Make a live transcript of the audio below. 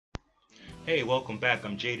Hey, welcome back.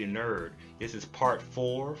 I'm Jaded Nerd. This is part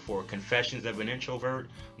 4 for Confessions of an Introvert.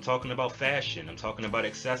 I'm talking about fashion. I'm talking about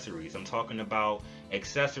accessories. I'm talking about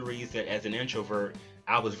accessories that, as an introvert,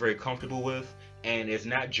 I was very comfortable with. And it's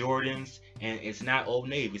not Jordans and it's not Old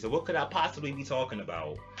Navy. So, what could I possibly be talking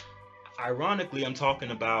about? Ironically, I'm talking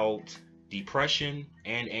about depression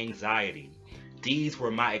and anxiety. These were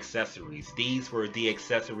my accessories. These were the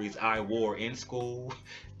accessories I wore in school,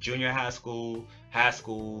 junior high school.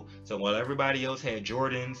 So while everybody else had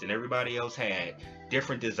Jordans and everybody else had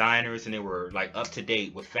different designers and they were like up to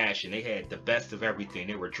date with fashion, they had the best of everything.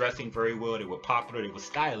 They were dressing very well, they were popular, they were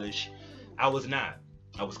stylish. I was not.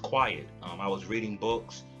 I was quiet. I was reading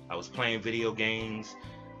books, I was playing video games,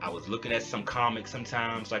 I was looking at some comics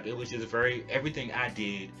sometimes. Like it was just very, everything I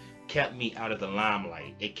did kept me out of the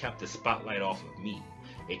limelight. It kept the spotlight off of me.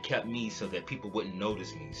 It kept me so that people wouldn't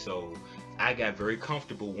notice me. So I got very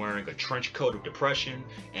comfortable wearing a trench coat of depression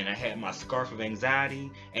and I had my scarf of anxiety.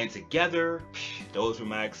 And together, those were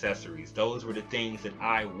my accessories. Those were the things that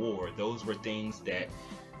I wore. Those were things that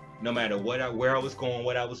no matter where I was going,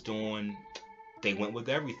 what I was doing, they went with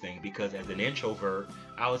everything because as an introvert,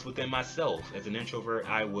 I was within myself. As an introvert,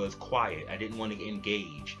 I was quiet. I didn't want to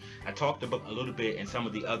engage. I talked about a little bit in some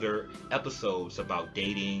of the other episodes about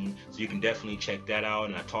dating, so you can definitely check that out.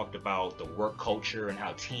 And I talked about the work culture and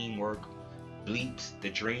how teamwork bleeps the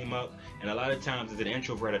dream up. And a lot of times as an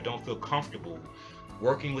introvert, I don't feel comfortable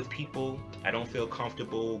working with people. I don't feel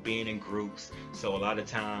comfortable being in groups. So a lot of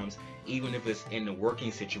times, even if it's in the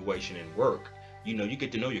working situation and work, you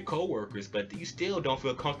get to know your coworkers, but you still don't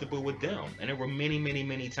feel comfortable with them. And there were many, many,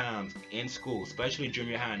 many times in school, especially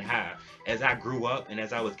junior high and high, as I grew up and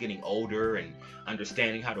as I was getting older and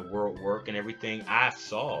understanding how the world worked and everything, I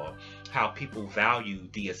saw how people value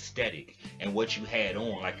the aesthetic and what you had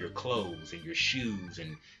on, like your clothes and your shoes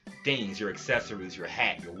and things, your accessories, your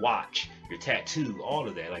hat, your watch, your tattoo, all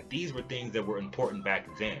of that. Like these were things that were important back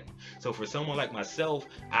then. So for someone like myself,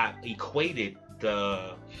 I equated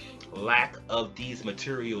the lack of these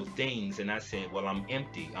material things and I said, well, I'm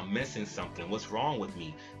empty, I'm missing something, what's wrong with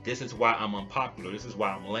me? This is why I'm unpopular, this is why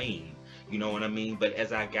I'm lame, you know what I mean? But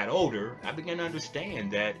as I got older, I began to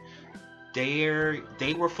understand that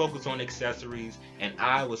they were focused on accessories and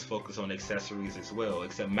I was focused on accessories as well,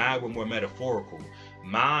 except mine were more metaphorical.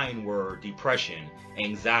 Mine were depression,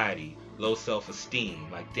 anxiety, low self-esteem,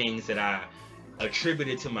 like things that I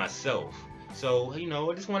attributed to myself. So,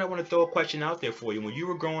 I just want to throw a question out there for you. When you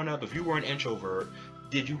were growing up, if you were an introvert,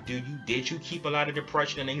 did you keep a lot of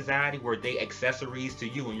depression and anxiety? Were they accessories to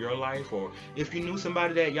you in your life? Or if you knew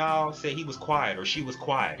somebody that y'all said he was quiet or she was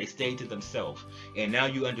quiet, they stayed to themselves, and now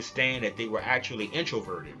you understand that they were actually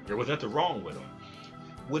introverted. There was nothing wrong with them.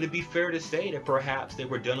 Would it be fair to say that perhaps they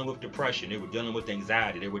were dealing with depression, they were dealing with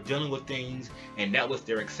anxiety, they were dealing with things, and that was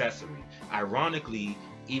their accessory? Ironically,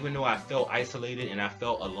 even though I felt isolated and I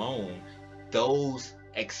felt alone, those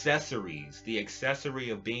accessories, the accessory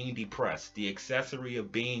of being depressed, the accessory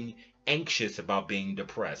of being anxious about being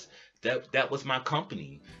depressed, that was my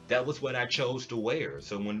company. That was what I chose to wear.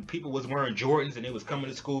 So when people was wearing Jordans and they was coming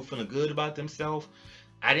to school feeling good about themselves,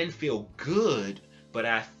 I didn't feel good, but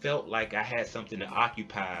I felt like I had something to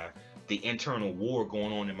occupy the internal war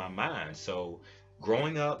going on in my mind. So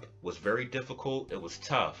growing up was very difficult. It was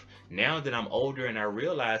tough. Now that I'm older and I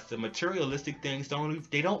realize the materialistic things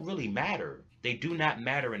don't really matter. They do not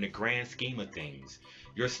matter in the grand scheme of things.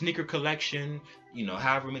 Your sneaker collection,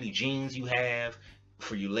 however many jeans you have,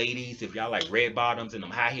 for you ladies, if y'all like red bottoms and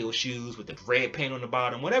them high heel shoes with the red paint on the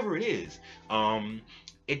bottom, whatever it is,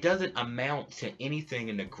 it doesn't amount to anything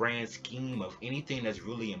in the grand scheme of anything that's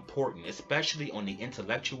really important, especially on the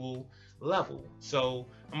intellectual level. So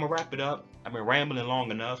I'm gonna wrap it up. I've been rambling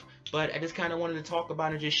long enough, but I just kind of wanted to talk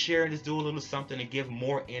about it, just share and just do a little something to give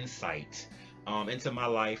more insight into my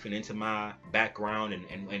life and into my background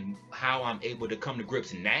and how I'm able to come to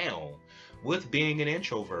grips now with being an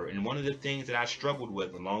introvert. And one of the things that I struggled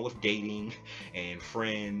with, along with dating and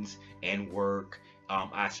friends and work,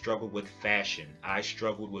 I struggled with fashion. I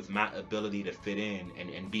struggled with my ability to fit in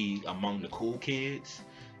and be among the cool kids.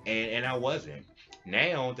 And I wasn't.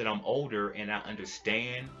 Now that I'm older and I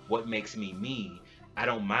understand what makes me me, I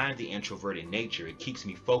don't mind the introverted nature. It keeps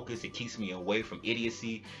me focused. It keeps me away from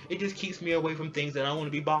idiocy. It just keeps me away from things that I don't want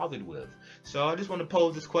to be bothered with. So I just want to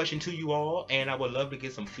pose this question to you all, and I would love to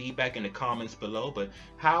get some feedback in the comments below. But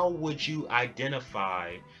how would you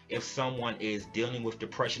identify if someone is dealing with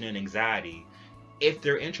depression and anxiety if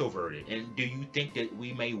they're introverted? And do you think that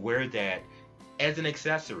we may wear that as an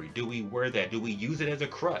accessory? Do we wear that? Do we use it as a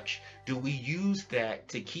crutch? Do we use that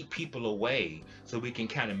to keep people away so we can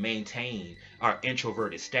kind of maintain our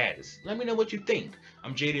introverted status? Let me know what you think.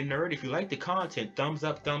 I'm Jaded Nerd. If you like the content, thumbs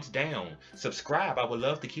up, thumbs down. Subscribe. I would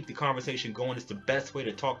love to keep the conversation going. It's the best way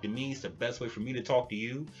to talk to me. It's the best way for me to talk to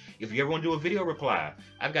you. If you ever want to do a video reply,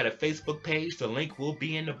 I've got a Facebook page. The link will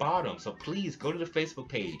be in the bottom. So please go to the Facebook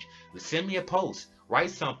page. Send me a post.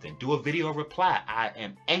 Write something. Do a video reply. I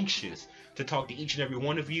am anxious to talk to each and every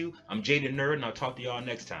one of you. I'm Jaded Nerd, and I'll talk to y'all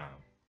next time.